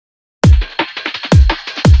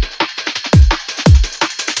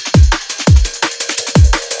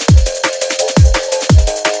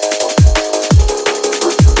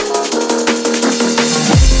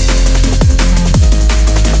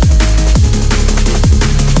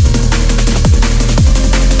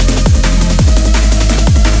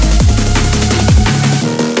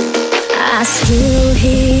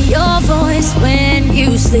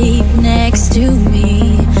you sleep next to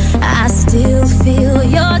me, I still feel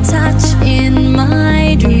your touch in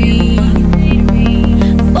my dream.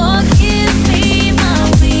 Forgive me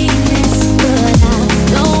my weakness, but I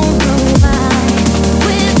don't know why.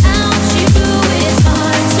 Without you, it's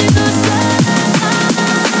hard to survive.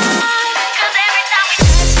 'Cause every time we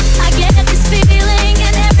touch, I get this feeling,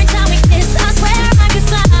 and every time we kiss, I swear I could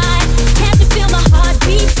fly. Can't you feel my heart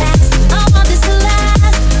beat fast? I want this to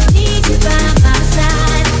last. Need you by my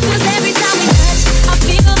side. 'Cause every time we touch, I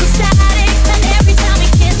feel the static, and every time we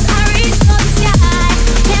kiss, I reach for the sky.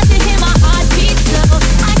 Can't you hear my heart beat so?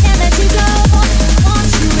 I can't let you go. Want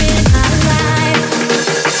you in my life.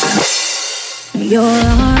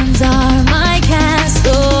 You're